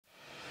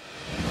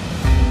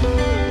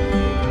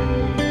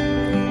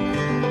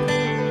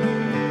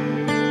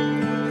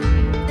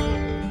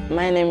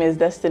My name is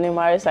Destinee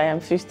Morris. I am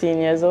 15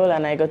 years old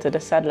and I go to the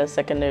Sadler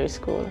Secondary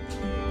School.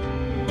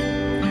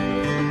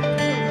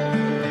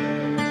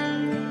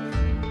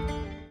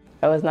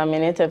 I was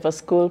nominated for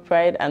School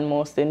Pride and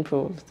Most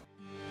Improved.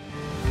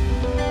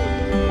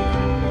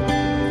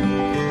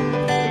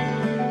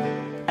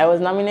 I was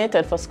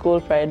nominated for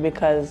School Pride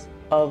because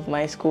of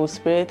my school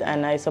spirit,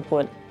 and I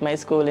support my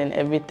school in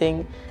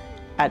everything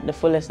at the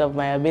fullest of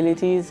my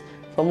abilities.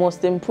 For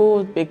Most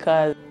Improved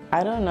because,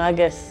 I don't know, I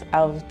guess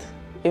I've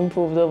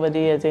improved over the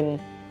years in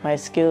my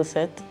skill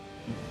set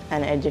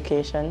and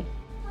education.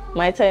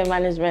 My time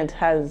management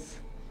has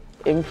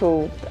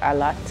improved a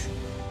lot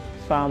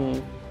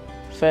from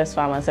first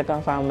farm and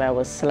second farm where I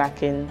was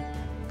slacking,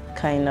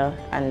 kinda,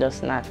 and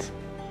just not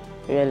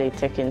really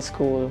taking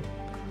school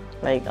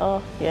like,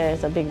 oh yeah,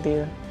 it's a big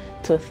deal.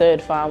 To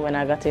third farm when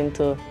I got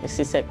into the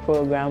CSEC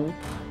program,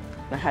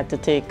 I had to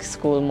take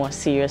school more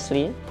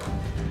seriously.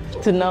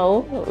 To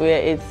now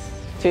where it's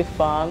fifth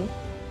farm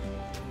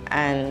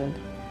and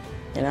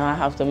I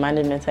have to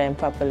manage my time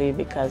properly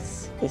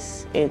because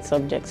it's 8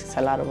 subjects, it's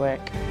a lot of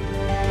work.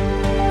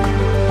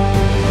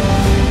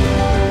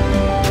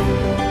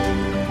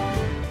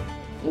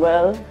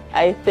 Well,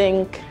 I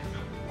think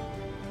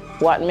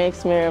what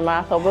makes me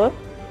remarkable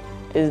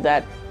is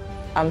that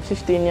I'm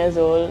 15 years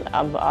old.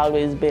 I've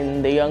always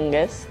been the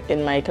youngest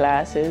in my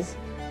classes,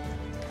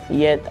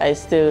 yet I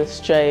still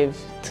strive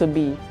to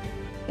be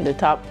the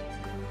top,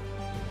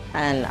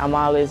 and I'm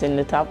always in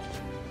the top.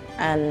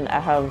 And I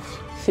have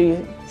 3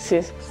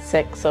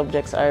 CSEC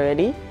subjects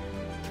already,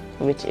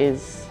 which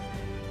is,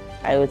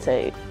 I would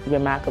say,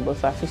 remarkable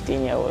for a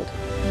 15-year-old.